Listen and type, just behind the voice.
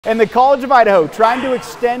And the College of Idaho trying to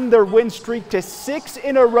extend their win streak to 6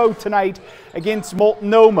 in a row tonight against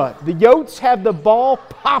Multnomah. The Yotes have the ball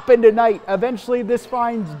popping tonight. Eventually this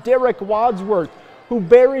finds Derek Wadsworth, who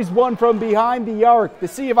buries one from behind the arc. The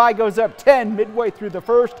C of I goes up 10 midway through the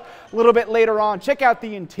first. A little bit later on, check out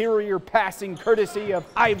the interior passing courtesy of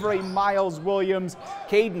Ivory Miles Williams.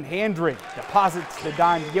 Caden Handren deposits the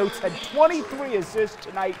dime. The Yotes had 23 assists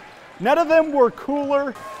tonight. None of them were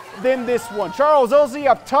cooler than this one. Charles Ozzie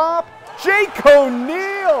up top. Jake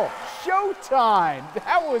O'Neal, showtime.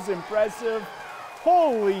 That was impressive.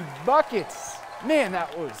 Holy buckets. Man,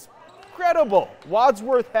 that was incredible.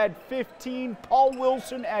 Wadsworth had 15. Paul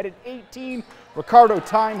Wilson added 18. Ricardo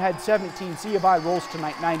Time had 17. C of I rolls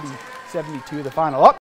tonight 90-72 the final. Up.